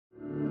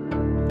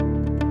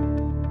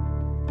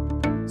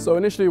So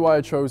initially why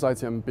I chose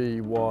ITMB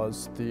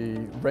was the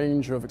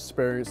range of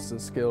experiences and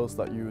skills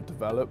that you would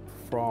develop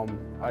from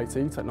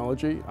IT,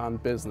 technology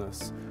and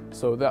business.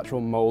 So the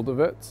actual mould of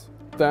it,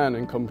 then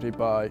accompanied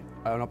by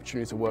an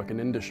opportunity to work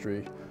in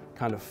industry,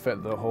 kind of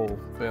fit the whole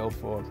bill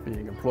for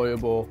being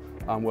employable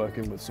and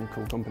working with some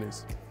cool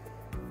companies.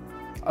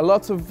 A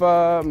lot of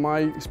my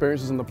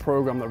experiences in the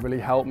program that really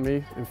helped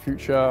me in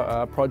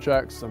future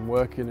projects and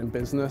working in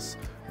business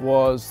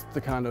was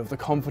the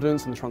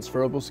confidence and the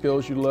transferable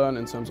skills you learn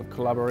in terms of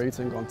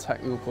collaborating on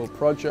technical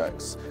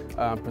projects,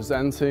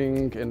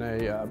 presenting in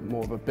a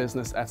more of a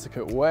business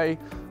etiquette way,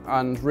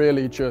 and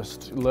really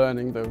just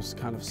learning those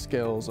kind of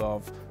skills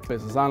of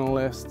business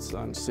analysts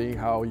and seeing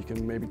how you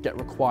can maybe get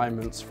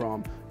requirements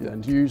from the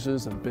end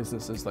users and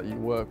businesses that you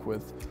work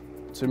with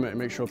to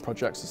make sure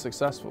projects are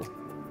successful.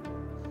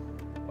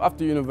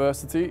 After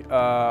university,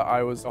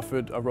 I was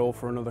offered a role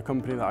for another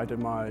company that I did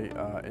my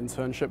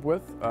internship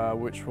with,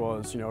 which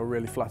was a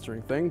really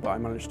flattering thing, but I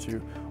managed to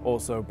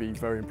also be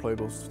very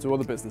employable to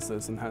other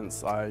businesses, and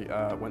hence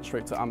I went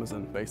straight to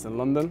Amazon, based in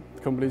London.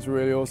 The company's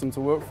really awesome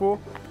to work for.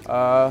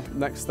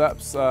 Next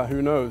steps,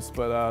 who knows,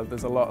 but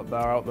there's a lot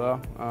out there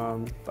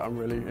that I'm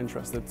really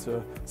interested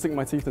to sink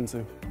my teeth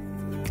into.